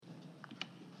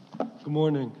Good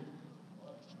morning.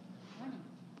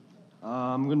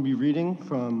 I'm going to be reading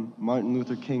from Martin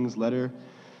Luther King's letter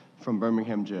from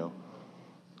Birmingham jail.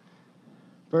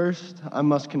 First, I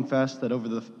must confess that over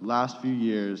the last few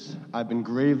years, I've been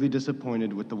gravely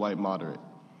disappointed with the white moderate.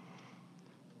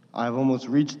 I have almost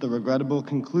reached the regrettable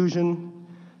conclusion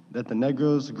that the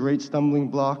Negro's great stumbling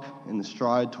block in the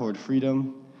stride toward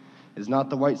freedom is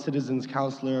not the white citizen's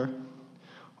counselor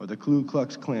or the Ku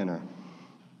Klux Klanner,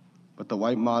 but the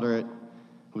white moderate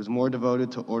who is more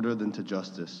devoted to order than to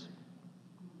justice,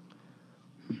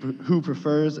 who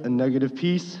prefers a negative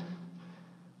peace,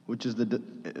 which is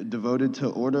devoted to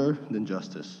order than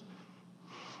justice,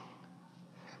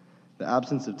 the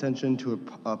absence of tension to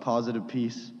a positive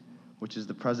peace, which is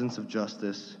the presence of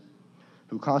justice,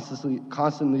 who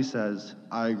constantly says,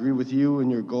 I agree with you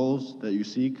and your goals that you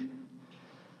seek,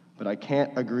 but I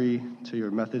can't agree to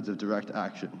your methods of direct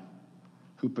action,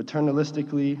 who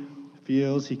paternalistically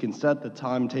feels he can set the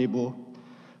timetable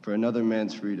for another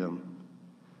man's freedom,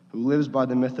 who lives by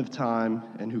the myth of time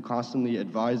and who constantly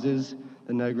advises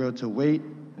the Negro to wait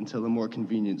until a more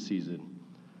convenient season.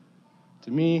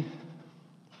 To me,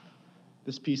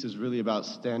 this piece is really about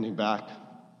standing back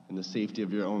in the safety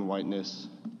of your own whiteness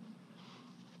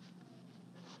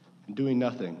and doing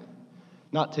nothing,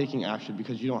 not taking action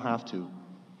because you don't have to,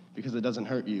 because it doesn't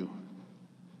hurt you.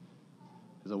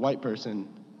 As a white person,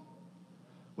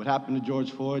 what happened to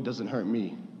George Floyd doesn't hurt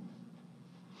me.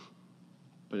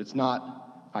 But it's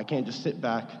not, I can't just sit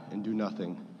back and do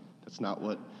nothing. That's not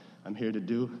what I'm here to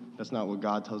do. That's not what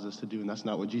God tells us to do, and that's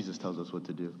not what Jesus tells us what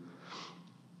to do.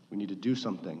 We need to do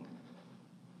something.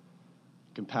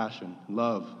 Compassion,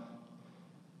 love.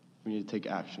 We need to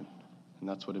take action, and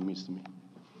that's what it means to me.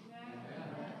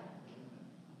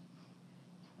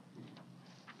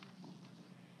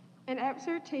 An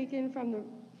excerpt taken from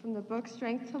the book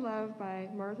Strength to Love by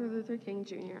Martin Luther King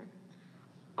Jr.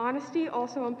 Honesty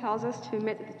also impels us to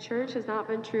admit that the church has not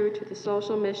been true to the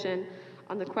social mission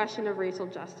on the question of racial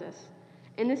justice.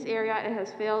 In this area, it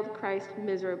has failed Christ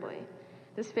miserably.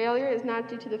 This failure is not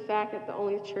due to the fact that the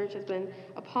only church has been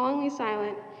appallingly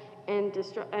silent and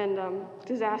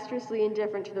disastrously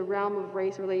indifferent to the realm of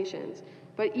race relations,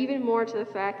 but even more to the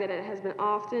fact that it has been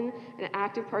often an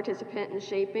active participant in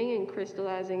shaping and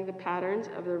crystallizing the patterns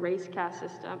of the race caste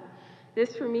system.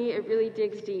 This, for me, it really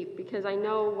digs deep because I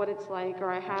know what it's like, or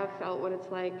I have felt what it's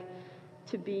like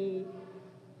to be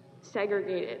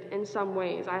segregated in some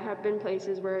ways. I have been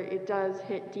places where it does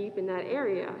hit deep in that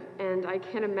area, and I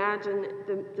can imagine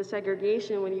the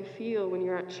segregation when you feel when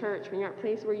you're at church, when you're at a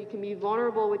place where you can be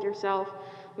vulnerable with yourself,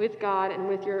 with God, and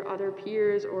with your other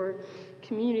peers or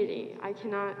community. I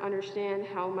cannot understand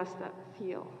how must that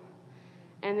feel.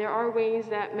 And there are ways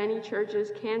that many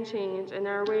churches can change, and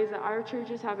there are ways that our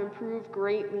churches have improved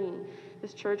greatly.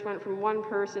 This church went from one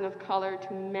person of color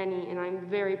to many, and I'm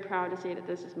very proud to say that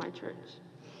this is my church.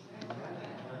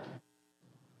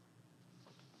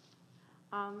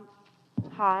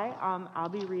 Hi, I'll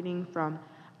be reading from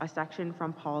a section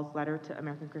from Paul's letter to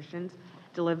American Christians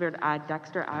delivered at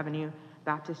Dexter Avenue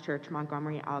Baptist Church,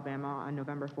 Montgomery, Alabama on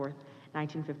November 4th,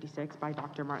 1956 by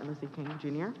Dr. Martin Luther King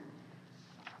Jr.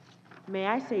 May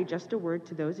I say just a word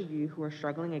to those of you who are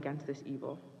struggling against this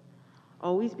evil.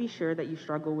 Always be sure that you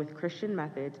struggle with Christian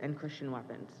methods and Christian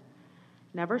weapons.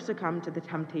 Never succumb to the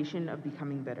temptation of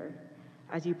becoming bitter.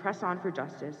 As you press on for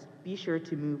justice, be sure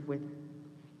to move with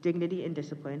dignity and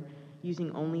discipline,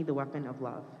 using only the weapon of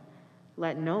love.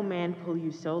 Let no man pull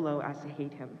you so low as to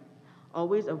hate him.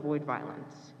 Always avoid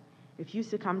violence. If you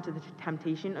succumb to the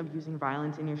temptation of using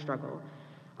violence in your struggle,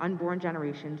 unborn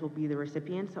generations will be the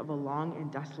recipients of a long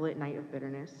and desolate night of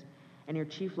bitterness, and your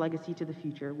chief legacy to the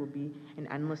future will be an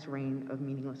endless reign of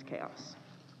meaningless chaos.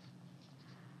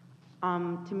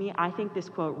 To me, I think this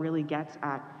quote really gets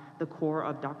at the core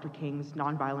of Dr. King's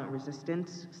nonviolent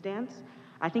resistance stance.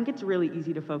 I think it's really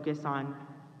easy to focus on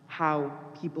how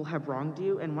people have wronged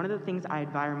you, and one of the things I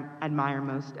admire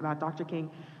most about Dr. King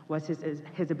was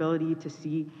his ability to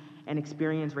see and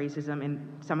experience racism in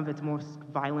some of its most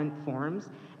violent forms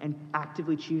and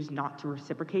actively choose not to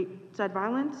reciprocate said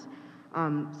violence.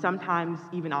 Sometimes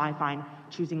even I find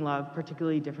choosing love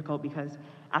particularly difficult because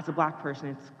as a Black person,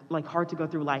 it's hard to go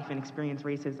through life and experience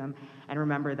racism and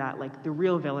remember that the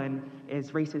real villain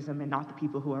is racism and not the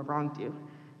people who have wronged you.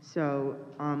 So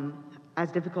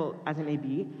as difficult as it may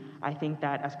be, I think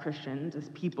that as Christians, as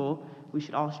people, we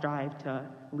should all strive to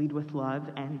lead with love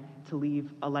and to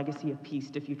leave a legacy of peace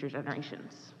to future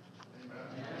generations.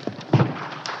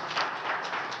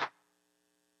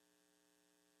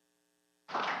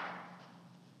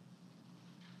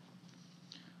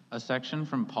 section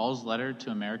from Paul's letter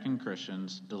to American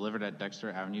Christians delivered at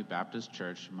Dexter Avenue Baptist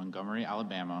Church, Montgomery,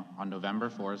 Alabama, on November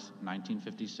 4th,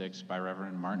 1956, by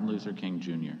Reverend Martin Luther King,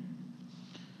 Jr.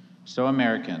 So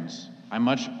Americans, I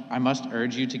must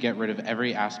urge you to get rid of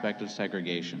every aspect of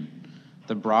segregation.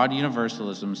 The broad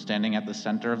universalism standing at the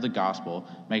center of the gospel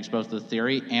makes both the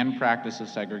theory and practice of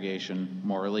segregation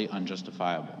morally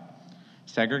unjustifiable.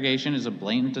 Segregation is a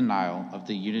blatant denial of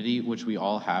the unity which we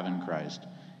all have in Christ.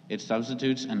 It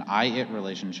substitutes an I-it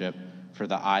relationship for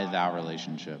the I-thou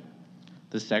relationship.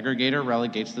 The segregator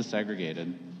relegates the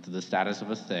segregated to the status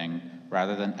of a thing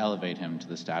rather than elevate him to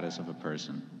the status of a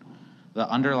person. The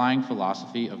underlying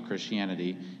philosophy of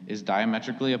Christianity is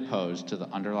diametrically opposed to the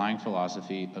underlying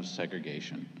philosophy of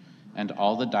segregation, and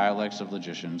all the dialects of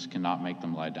logicians cannot make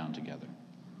them lie down together.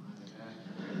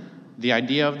 The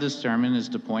idea of this sermon is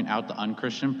to point out the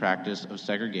unchristian practice of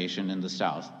segregation in the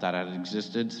South that had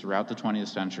existed throughout the 20th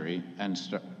century and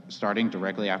starting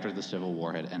directly after the Civil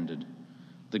War had ended.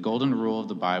 The golden rule of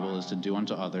the Bible is to do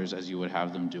unto others as you would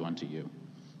have them do unto you,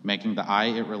 making the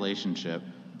I-it relationship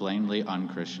blatantly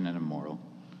unchristian and immoral.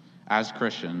 As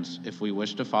Christians, if we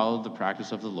wish to follow the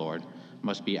practice of the Lord,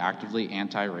 must be actively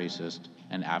anti-racist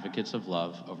and advocates of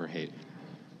love over hate.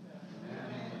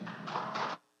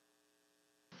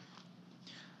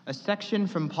 A section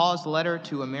from Paul's letter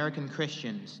to American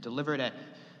Christians, delivered at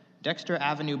Dexter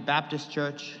Avenue Baptist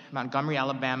Church, Montgomery,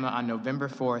 Alabama, on November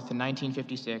 4th,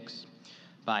 1956,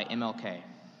 by MLK.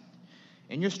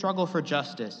 In your struggle for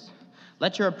justice,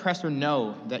 let your oppressor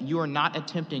know that you are not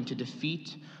attempting to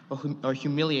defeat or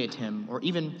humiliate him, or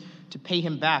even to pay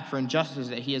him back for injustices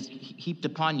that he has heaped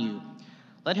upon you.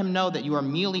 Let him know that you are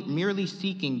merely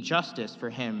seeking justice for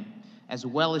him as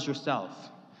well as yourself.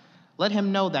 Let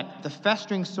him know that the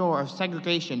festering sore of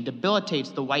segregation debilitates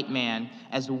the white man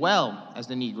as well as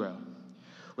the Negro.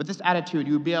 With this attitude,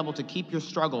 you will be able to keep your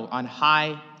struggle on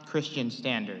high Christian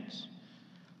standards.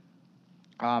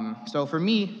 So for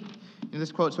me,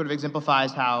 this quote sort of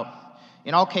exemplifies how,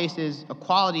 in all cases,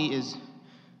 equality is,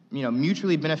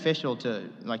 mutually beneficial to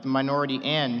the minority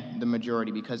and the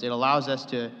majority, because it allows us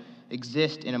to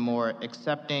exist in a more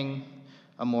accepting,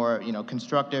 a more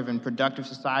constructive and productive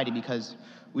society, because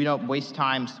we don't waste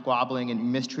time squabbling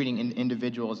and mistreating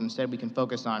individuals. Instead, we can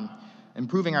focus on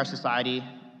improving our society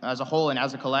as a whole and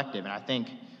as a collective. And I think,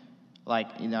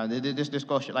 this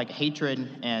goes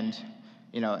hatred and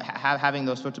having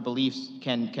those sorts of beliefs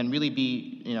can really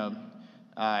be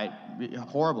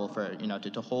horrible for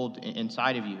to hold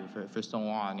inside of you for so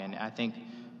long. And I think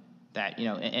that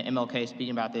MLK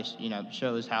speaking about this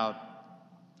shows how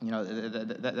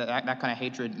that kind of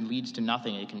hatred leads to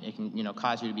nothing. It can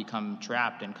cause you to become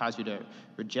trapped and cause you to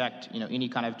reject any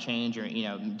kind of change or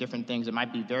different things that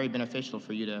might be very beneficial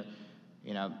for you to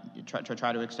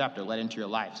try to accept or let into your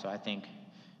life. So I think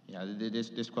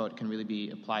this quote can really be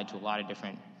applied to a lot of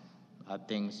different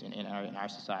things in our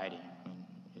society.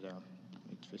 And,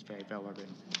 it's very well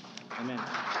written. Amen.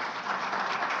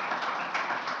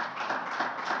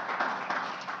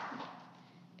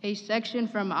 A section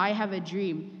from I Have a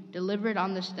Dream, delivered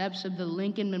on the steps of the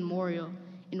Lincoln Memorial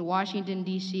in Washington,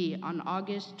 D.C. on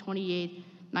August 28,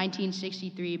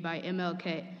 1963 by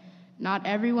MLK. Not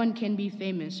everyone can be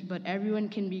famous, but everyone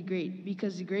can be great,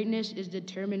 because greatness is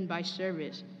determined by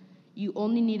service. You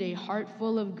only need a heart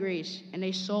full of grace and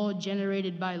a soul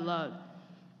generated by love.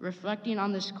 Reflecting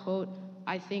on this quote,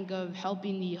 I think of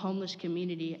helping the homeless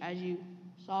community, as you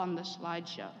saw on the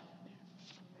slideshow.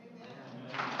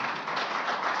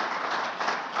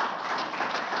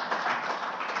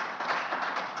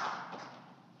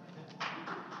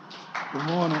 Good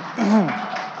morning.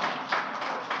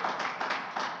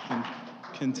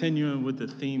 Continuing with the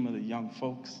theme of the young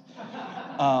folks.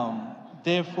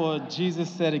 Therefore, Jesus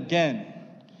said again,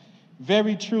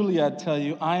 "Very truly I tell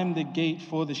you, I am the gate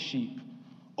for the sheep.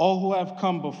 All who have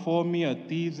come before me are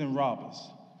thieves and robbers,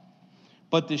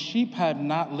 but the sheep have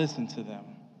not listened to them.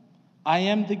 I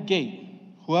am the gate.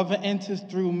 Whoever enters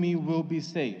through me will be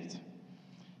saved.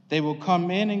 They will come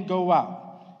in and go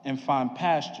out and find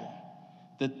pasture.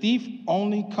 The thief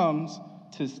only comes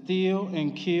to steal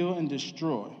and kill and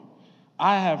destroy.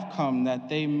 I have come that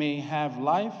they may have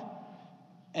life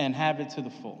and have it to the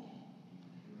full."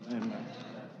 Amen.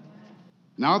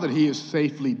 Now that he is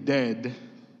safely dead,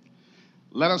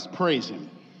 let us praise him.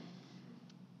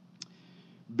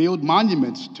 Build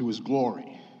monuments to his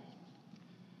glory.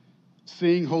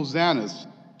 Sing hosannas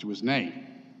to his name.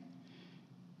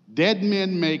 Dead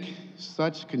men make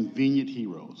such convenient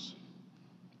heroes,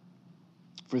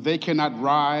 for they cannot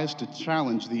rise to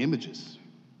challenge the images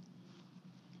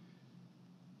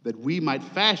that we might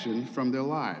fashion from their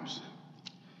lives.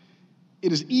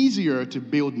 It is easier to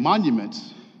build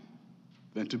monuments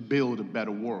than to build a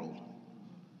better world.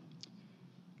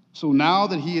 So now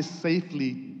that he is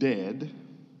safely dead,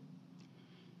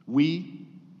 we,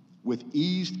 with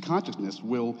eased consciousness,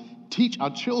 will teach our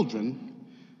children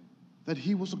that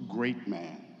he was a great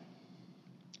man,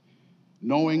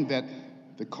 knowing that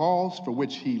the cause for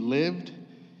which he lived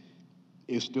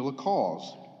is still a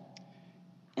cause,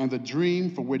 and the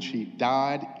dream for which he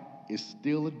died is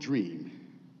still a dream,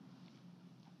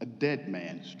 a dead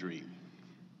man's dream.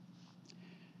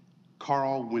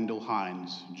 Carl Wendell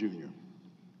Hines, Jr.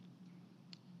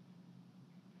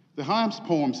 The Hines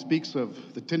poem speaks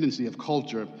of the tendency of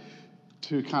culture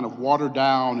to kind of water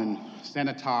down and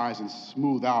sanitize and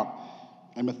smooth out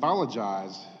and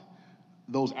mythologize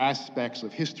those aspects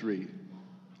of history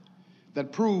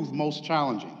that prove most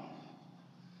challenging,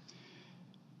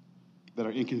 that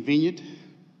are inconvenient,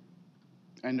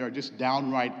 and are just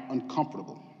downright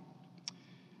uncomfortable.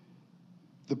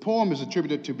 The poem is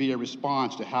attributed to be a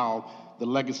response to how the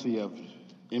legacy of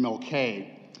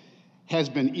MLK has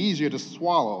been easier to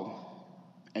swallow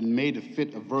and made to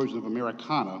fit a version of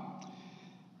Americana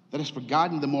that has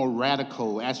forgotten the more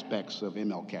radical aspects of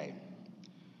MLK,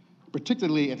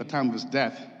 particularly at the time of his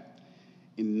death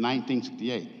in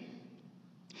 1968.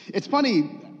 It's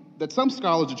funny that some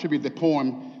scholars attribute the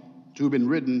poem to have been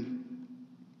written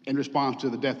in response to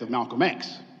the death of Malcolm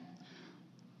X,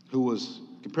 who was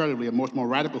comparatively a much more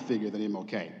radical figure than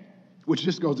MLK, which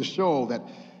just goes to show that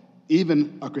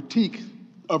even a critique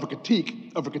of a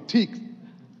critique of a critique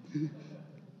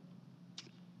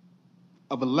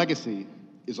of a legacy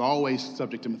is always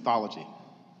subject to mythology.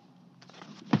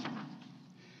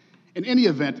 In any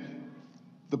event,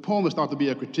 the poem is thought to be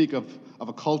a critique of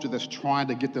a culture that's trying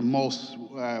to get the most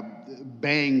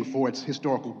bang for its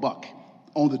historical buck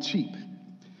on the cheap.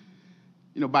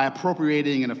 By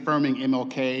appropriating and affirming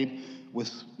MLK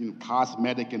with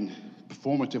cosmetic and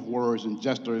performative words and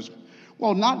gestures,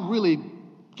 while not really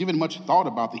giving much thought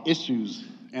about the issues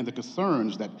and the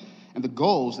concerns and the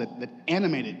goals that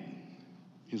animated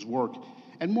his work,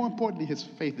 and more importantly, his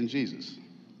faith in Jesus.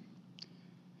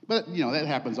 But, that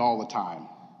happens all the time.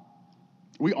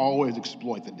 We always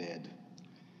exploit the dead.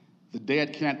 The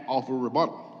dead can't offer a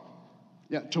rebuttal.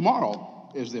 Yeah,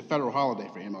 tomorrow is the federal holiday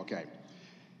for MLK.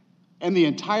 And the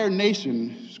entire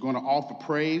nation is going to offer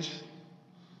praise,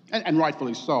 and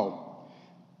rightfully so.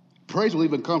 Praise will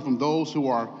even come from those who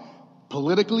are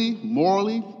politically,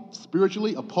 morally,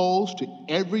 spiritually opposed to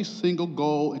every single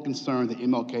goal and concern that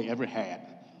MLK ever had.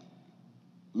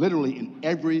 Literally in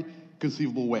every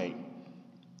conceivable way,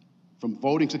 from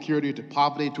voting security to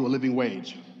poverty to a living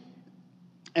wage.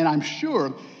 And I'm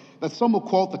sure that some will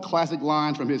quote the classic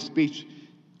lines from his speech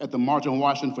at the March on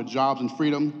Washington for Jobs and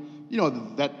Freedom.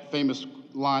 That famous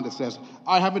line that says,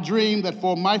 "I have a dream that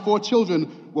for my 4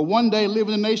 children will one day live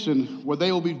in a nation where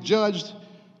they will be judged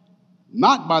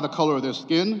not by the color of their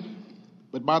skin,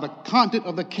 but by the content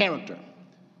of their character."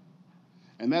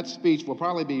 And that speech will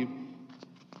probably be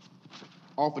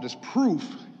offered as proof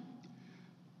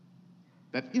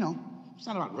that, it's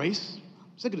not about race.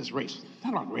 I'm sick of this race. It's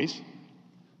not about race.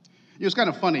 It's kind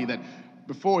of funny that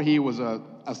before he was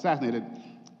assassinated,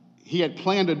 he had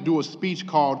planned to do a speech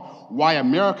called "Why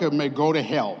America May Go to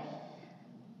Hell."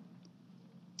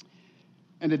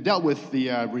 And it dealt with the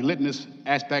relentless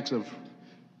aspects of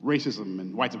racism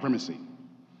and white supremacy,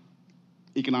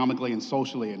 economically and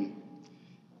socially.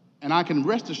 And I can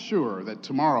rest assured that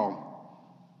tomorrow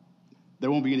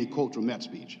there won't be any quotes from that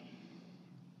speech.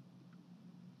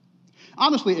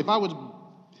 Honestly, if I was,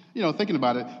 thinking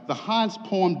about it, the Hines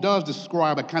poem does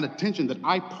describe a kind of tension that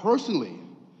I personally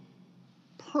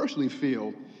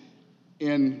feel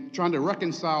in trying to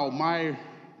reconcile my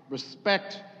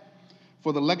respect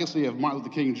for the legacy of Martin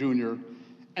Luther King Jr.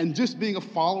 and just being a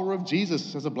follower of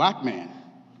Jesus as a black man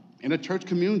in a church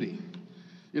community,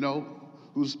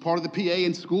 who's part of the PA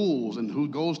in schools and who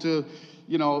goes to,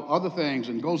 other things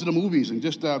and goes to the movies and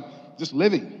just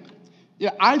living.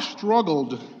 Yeah, I've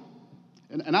struggled,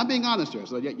 and I'm being honest here,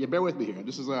 so you bear with me here.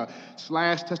 This is a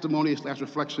 /testimony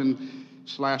 /reflection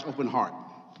 /open heart.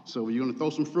 So if you're going to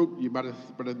throw some fruit, you better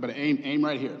aim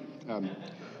right here.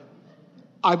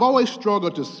 I've always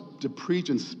struggled to preach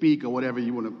and speak, or whatever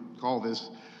you want to call this,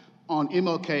 on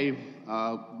MLK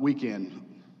weekend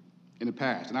in the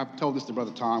past. And I've told this to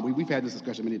Brother Tom. We've had this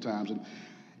discussion many times. And,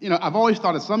 I've always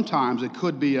thought that sometimes it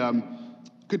could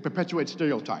perpetuate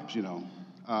stereotypes,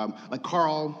 like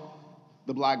Carl,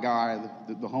 the black guy,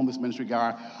 the homeless ministry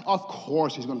guy. Of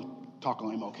course he's going to talk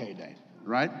on MLK Day,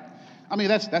 right? I mean,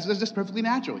 that's just perfectly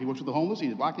natural. He works with the homeless,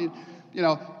 he's black, and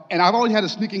I've always had a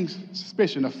sneaking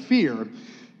suspicion, a fear,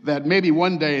 that maybe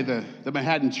one day the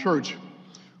Manhattan church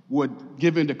would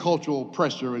give in to cultural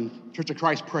pressure and Church of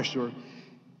Christ pressure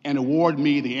and award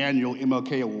me the annual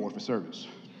MLK Award for service.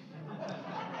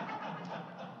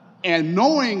 And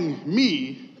knowing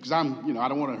me, because I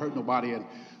don't want to hurt nobody, and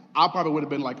I probably would have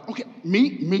been like, okay,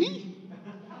 me?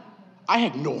 I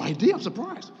had no idea. I'm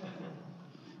surprised.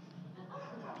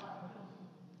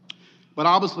 But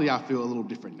obviously, I feel a little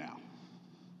different now.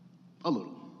 A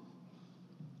little.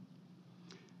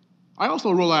 I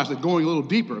also realized that going a little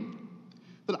deeper,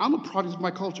 that I'm a product of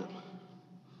my culture.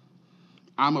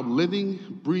 I'm a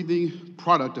living, breathing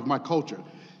product of my culture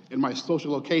in my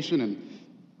social location,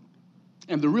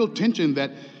 and the real tension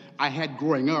that I had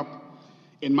growing up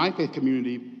in my faith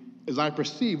community as I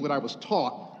perceived what I was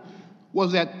taught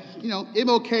was that,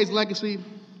 MLK's legacy,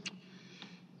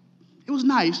 it was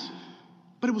nice,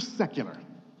 but it was secular.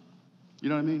 You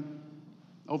know what I mean?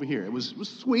 Over here, it was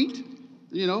sweet,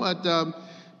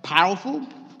 powerful,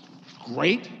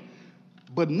 great,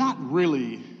 but not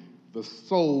really the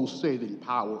soul-saving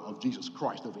power of Jesus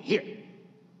Christ over here.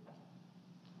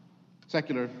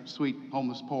 Secular, sweet,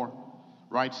 homeless, poor,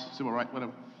 rights, civil rights,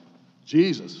 whatever.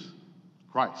 Jesus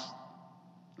Christ,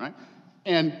 right?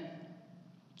 And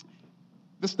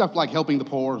this stuff like helping the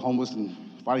poor, homeless, and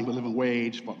fighting for living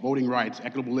wage, for voting rights,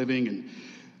 equitable living,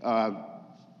 and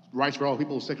rights for all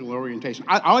people with sexual orientation.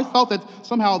 I always felt that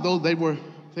somehow, though, they were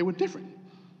different.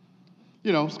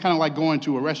 It's kind of like going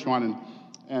to a restaurant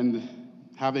and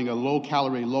having a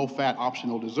low-calorie, low-fat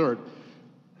optional dessert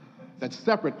that's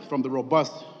separate from the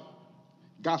robust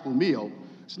gospel meal.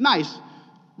 It's nice,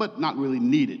 but not really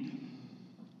needed.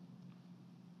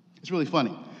 It's really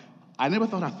funny. I never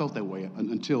thought I felt that way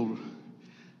until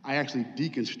I actually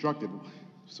deconstructed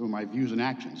some of my views and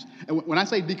actions. And when I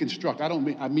say deconstruct, I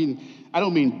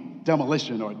don't mean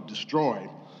demolition or destroy.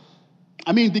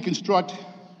 I mean deconstruct,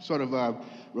 sort of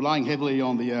relying heavily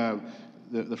on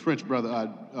the French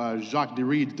brother Jacques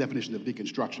Derrida's definition of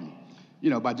deconstruction.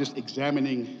 By just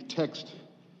examining text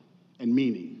and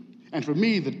meaning. And for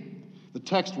me, the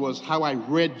text was how I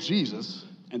read Jesus,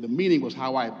 and the meaning was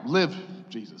how I lived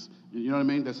Jesus. You know what I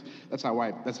mean? That's how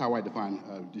I define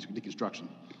deconstruction.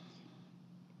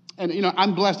 And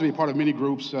I'm blessed to be part of many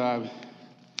groups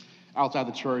outside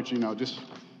the church. Just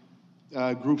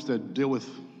groups that deal with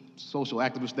social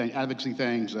activist things, advocacy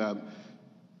things. The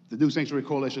New Sanctuary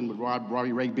Coalition with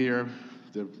Robbie Ray-Beer,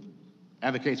 that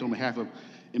advocates on behalf of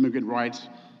immigrant rights.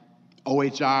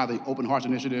 OHI, the Open Hearts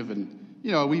Initiative, and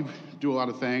we do a lot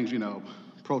of things,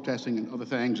 protesting and other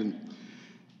things.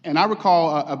 And I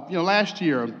recall, last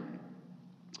year,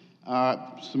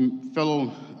 some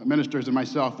fellow ministers and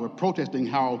myself were protesting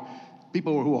how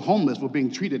people who were homeless were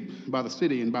being treated by the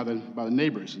city and by the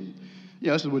neighbors. And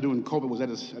this is what we're doing. COVID was at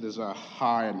its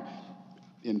high,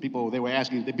 and people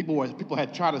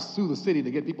had tried to sue the city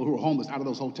to get people who were homeless out of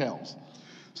those hotels.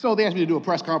 So they asked me to do a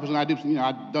press conference, and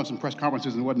I'd done some press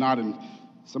conferences and whatnot, and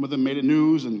some of them made the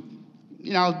news, and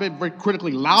I was very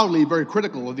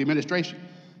critical of the administration,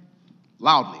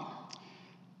 loudly.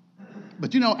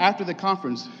 But after the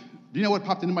conference, do you know what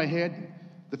popped into my head?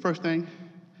 The first thing,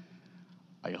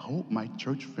 I hope my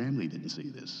church family didn't see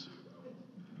this.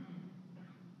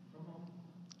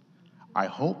 I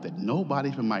hope that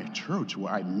nobody from my church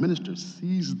where I minister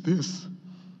sees this.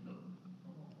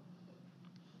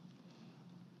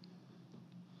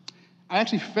 I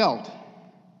felt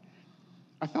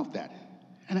that.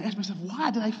 And I asked myself,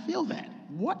 why did I feel that?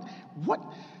 What?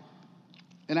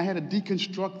 And I had to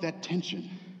deconstruct that tension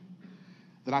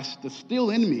that's still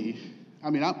in me.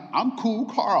 I'm cool,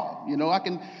 Carl,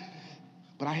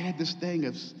 but I had this thing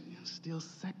of still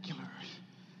secular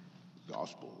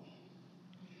gospel.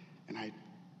 And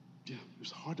it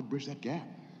was hard to bridge that gap.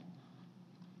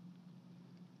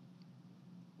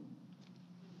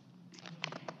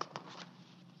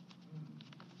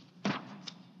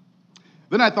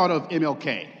 Then I thought of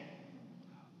MLK,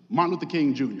 Martin Luther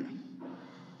King Jr.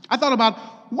 I thought about,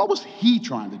 what was he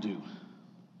trying to do?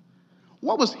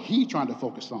 What was he trying to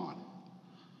focus on?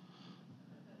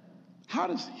 How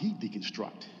does he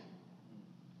deconstruct?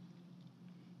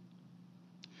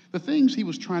 The things he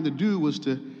was trying to do was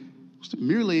to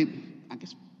merely,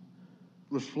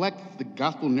 reflect the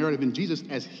gospel narrative in Jesus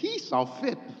as he saw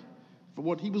fit for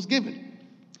what he was given.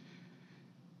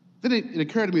 Then it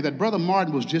occurred to me that Brother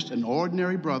Martin was just an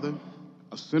ordinary brother,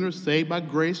 a sinner saved by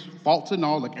grace, faults and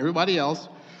all, like everybody else,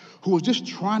 who was just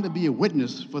trying to be a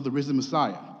witness for the risen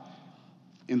Messiah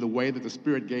in the way that the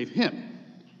Spirit gave him.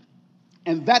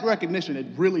 And that recognition, it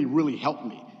really, really helped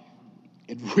me.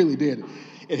 It really did.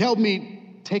 It helped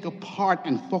me take apart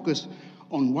and focus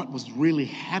on what was really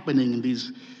happening in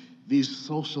these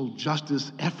social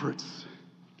justice efforts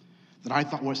that I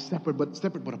thought were separate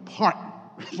but apart,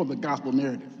 from the gospel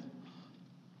narrative.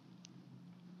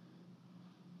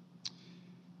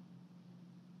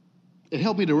 It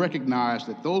helped me to recognize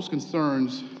that those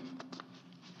concerns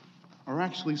are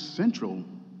actually central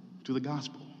to the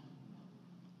gospel.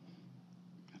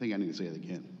 I think I need to say it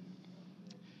again.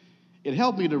 It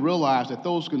helped me to realize that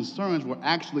those concerns were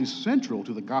actually central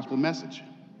to the gospel message,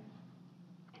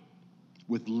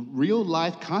 with real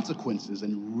life consequences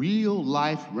and real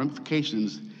life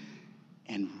ramifications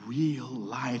and real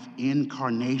life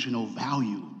incarnational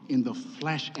value in the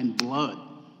flesh and blood.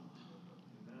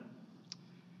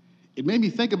 It made me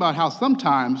think about how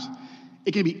sometimes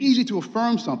it can be easy to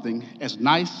affirm something as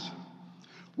nice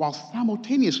while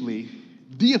simultaneously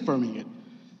de-affirming it,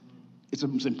 its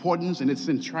importance and its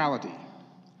centrality.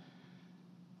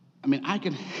 I mean,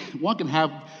 one can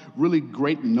have really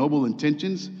great noble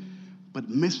intentions, but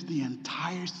miss the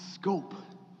entire scope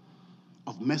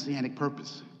of messianic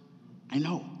purpose. I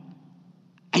know.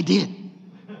 I did.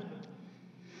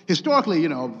 Historically,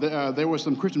 there were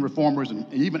some Christian reformers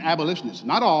and even abolitionists,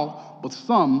 not all, but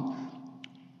some,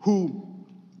 who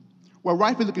were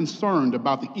rightfully concerned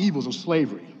about the evils of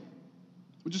slavery,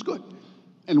 which is good,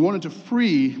 and wanted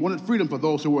freedom for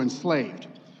those who were enslaved,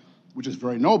 which is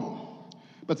very noble.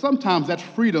 But sometimes that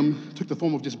freedom took the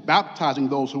form of just baptizing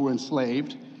those who were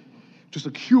enslaved to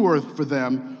secure for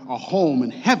them a home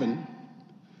in heaven,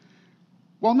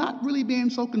 while not really being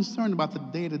so concerned about the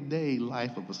day-to-day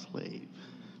life of a slave.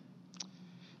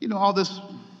 All this,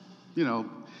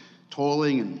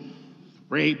 toiling and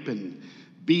rape and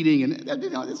beating and,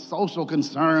 it's social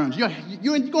concerns. You're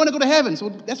going to go to heaven, so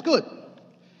that's good.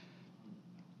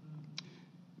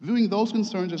 Viewing those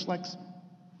concerns as like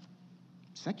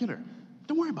secular.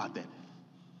 Don't worry about that.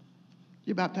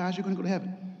 You're baptized, you're going to go to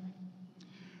heaven.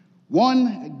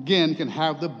 One, again, can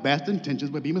have the best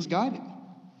intentions but be misguided.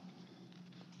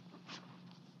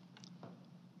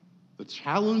 The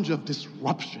challenge of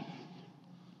disruption.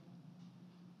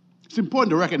 It's important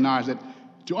to recognize that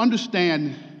to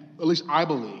understand, at least I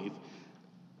believe,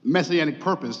 messianic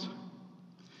purpose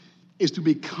is to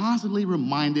be constantly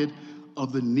reminded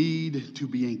of the need to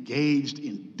be engaged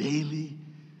in daily,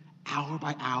 hour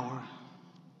by hour,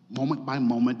 moment by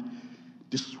moment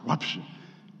disruption.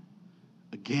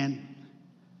 Again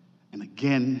and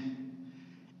again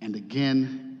and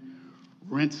again,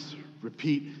 rinse,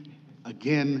 repeat,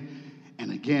 again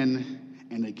and again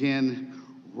and again,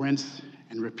 rinse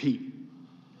and repeat.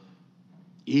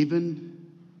 Even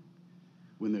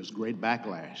when there's great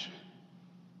backlash.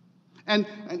 And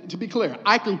to be clear,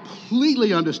 I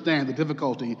completely understand the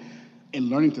difficulty in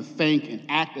learning to think and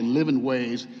act and live in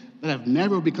ways that have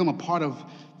never become a part of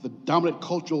the dominant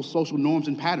cultural social norms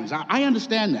and patterns. I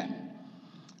understand that.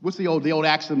 What's the old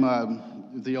axiom,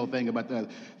 the old thing about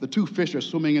the two fish are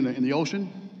swimming in the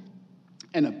ocean,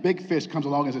 and a big fish comes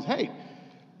along and says, "Hey,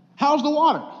 how's the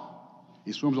water?"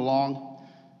 He swims along,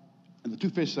 and the two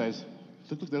fish look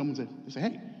at him and say,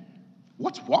 "Hey,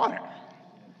 what's water?"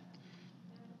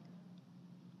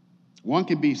 One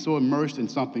can be so immersed in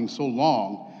something so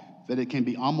long that it can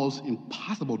be almost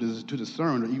impossible to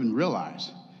discern or even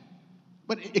realize.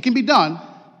 But it can be done,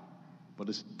 but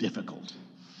it's difficult.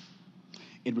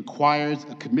 It requires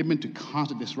a commitment to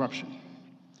constant disruption.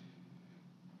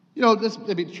 Let's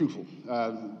be truthful.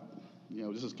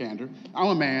 This is candor. I'm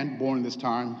a man born in this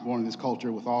time, born in this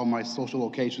culture with all my social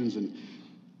locations, and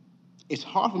it's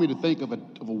hard for me to think of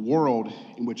a world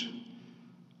in which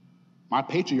my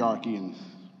patriarchy and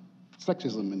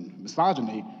sexism and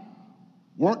misogyny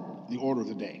weren't the order of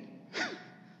the day.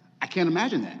 I can't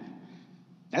imagine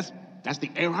that. That's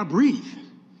the air I breathe.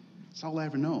 That's all I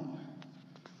ever know.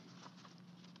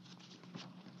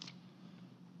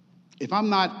 If I'm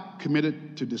not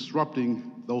committed to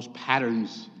disrupting those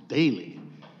patterns daily,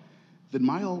 then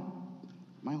my old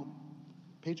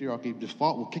patriarchy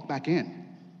default will kick back in,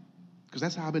 because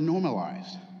that's how I've been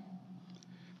normalized.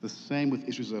 The same with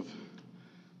issues of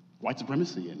white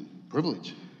supremacy and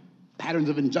privilege, patterns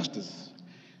of injustice,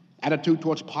 attitude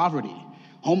towards poverty,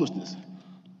 homelessness,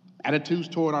 attitudes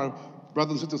toward our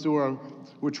brothers and sisters who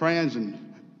are trans,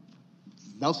 and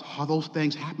that's how those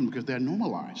things happen, because they're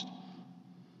normalized.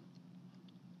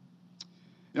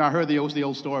 I heard the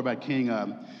old story about King.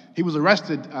 He was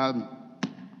arrested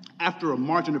after a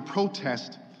march and a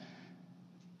protest,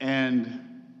 and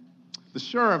the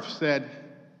sheriff said,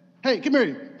 "Hey, come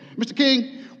here, Mr.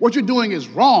 King, what you're doing is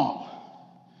wrong.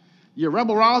 You're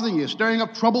rebel-rousing, you're stirring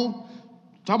up trouble,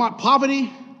 talking about poverty,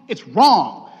 it's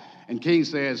wrong." And King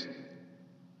says,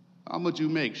 "How much you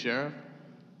make, Sheriff?"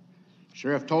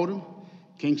 Sheriff told him.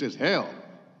 King says, "Hell,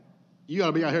 you ought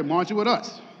to be out here marching with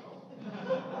us."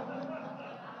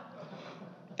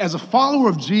 As a follower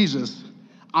of Jesus,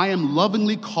 I am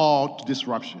lovingly called to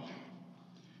disruption,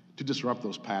 to disrupt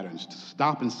those patterns, to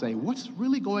stop and say, what's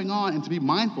really going on, and to be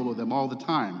mindful of them all the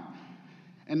time.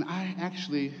 And I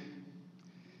actually,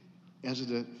 as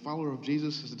a follower of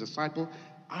Jesus, as a disciple,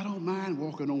 I don't mind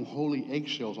walking on holy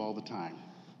eggshells all the time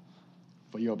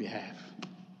for your behalf.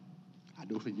 I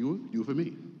do it for you, you do it for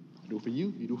me. I do it for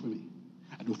you, you do it for me.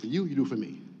 I do it for you, you do it for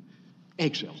me.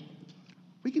 Eggshells.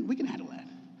 We can handle that.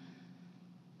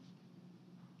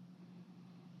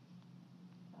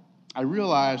 I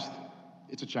realize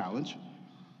it's a challenge,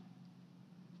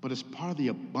 but it's part of the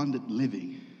abundant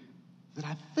living that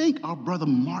I think our brother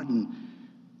Martin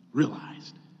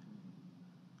realized.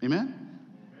 Amen?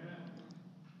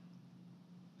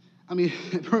 I mean,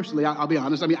 personally, I'll be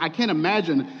honest. I mean, I can't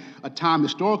imagine a time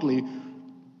historically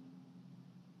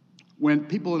when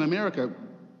people in America,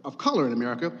 of color in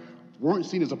America, weren't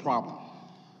seen as a problem,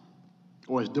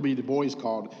 or as W. Du Bois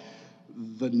called,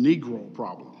 the Negro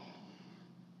problem.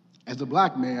 As a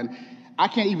black man, I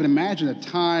can't even imagine a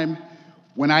time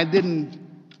when I didn't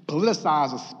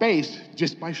politicize a space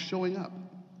just by showing up.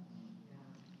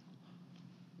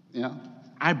 You know,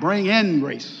 I bring in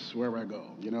race wherever I go.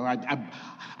 You know, I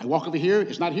walk over here,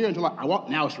 it's not here until I walk,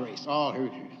 now it's race. Oh,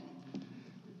 here.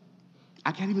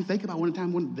 I can't even think about one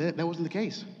time when that wasn't the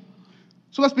case.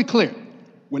 So let's be clear.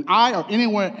 When I or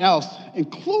anyone else,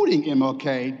 including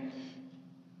MLK,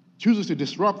 chooses to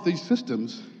disrupt these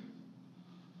systems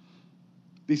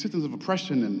of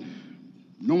oppression and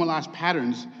normalized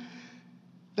patterns,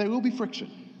 there will be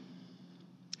friction.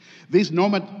 These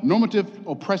normative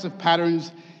oppressive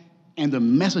patterns and the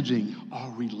messaging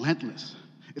are relentless.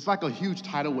 It's like a huge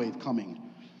tidal wave coming,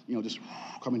 just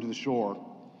coming to the shore,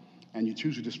 and you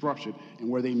choose to disrupt it, and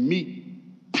where they meet,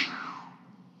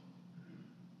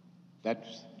 that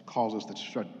causes the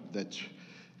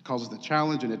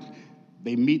challenge, and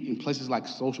they meet in places like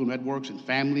social networks and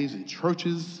families and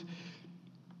churches,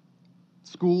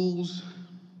 schools,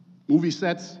 movie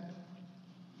sets.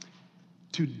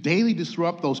 To daily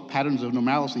disrupt those patterns of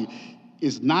normalcy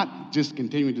is not just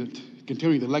continuing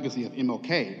the legacy of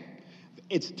MLK.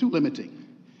 It's too limiting.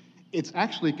 It's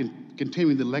actually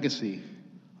continuing the legacy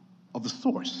of the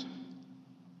source.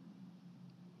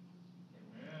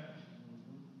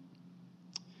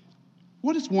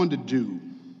 What is one to do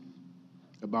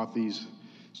about these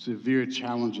severe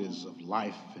challenges of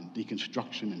life and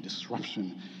deconstruction and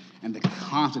disruption and the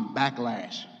constant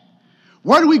backlash?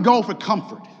 Where do we go for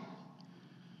comfort?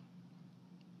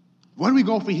 Where do we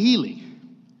go for healing?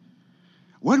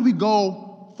 Where do we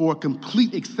go for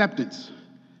complete acceptance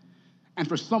and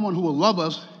for someone who will love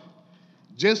us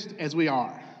just as we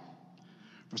are?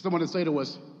 For someone to say to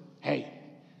us, hey,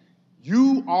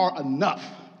 you are enough.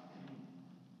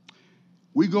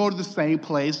 We go to the same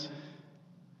place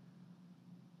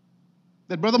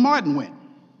that Brother Martin went.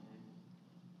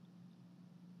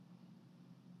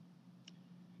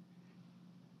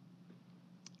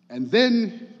 And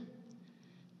then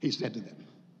he said to them,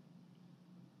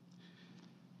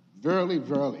 verily,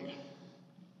 verily,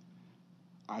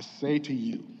 I say to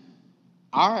you,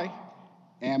 I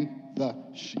am the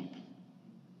sheep.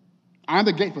 I am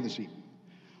the gate for the sheep.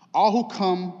 All who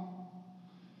come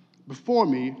before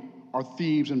me are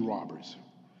thieves and robbers,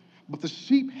 but the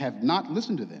sheep have not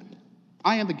listened to them.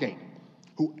 I am the gate.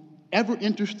 Whoever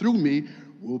enters through me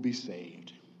will be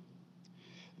saved.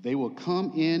 They will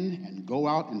come in and go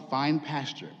out and find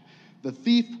pasture. The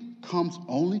thief comes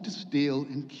only to steal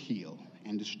and kill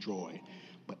and destroy,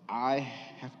 but I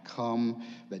have come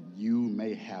that you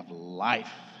may have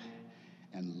life,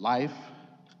 and life,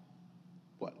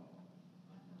 what?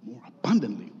 More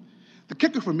abundantly. The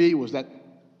kicker for me was that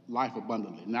life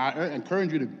abundantly. Now, I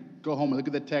encourage you to go home and look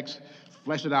at the text,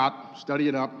 flesh it out, study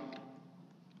it up.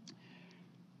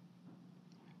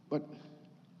 But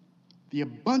the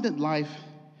abundant life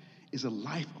is a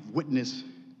life of witness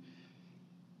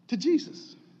to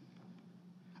Jesus,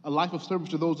 a life of service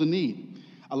to those in need,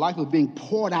 a life of being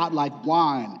poured out like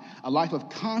wine, a life of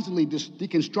constantly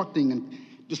deconstructing and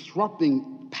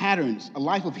disrupting patterns, a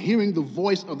life of hearing the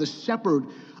voice of the shepherd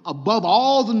above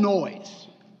all the noise.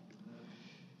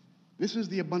 This is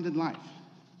the abundant life.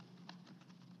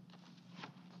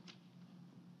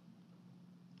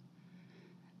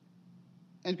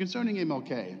 And concerning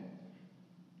MLK,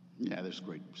 yeah, there's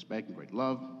great respect and great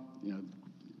love,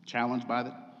 challenged by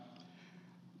that.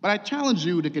 But I challenge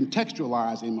you to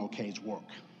contextualize MLK's work.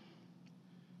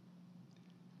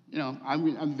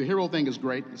 The hero thing is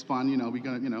great, it's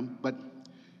fun, but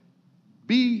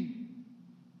be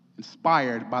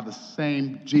inspired by the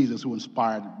same Jesus who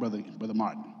inspired Brother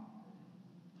Martin.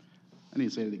 I need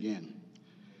to say it again.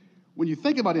 When you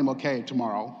think about MLK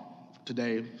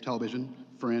today, television,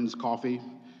 friends, coffee,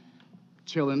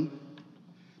 chilling.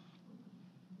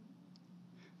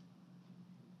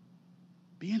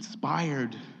 Be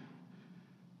inspired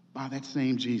by that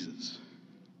same Jesus.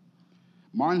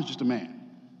 Martin's just a man,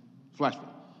 fleshful,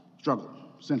 struggle,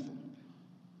 sinful.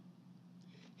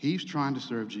 He's trying to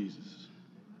serve Jesus.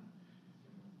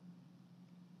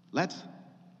 Let's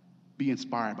be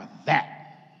inspired by that.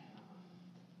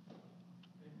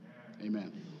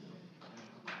 Amen.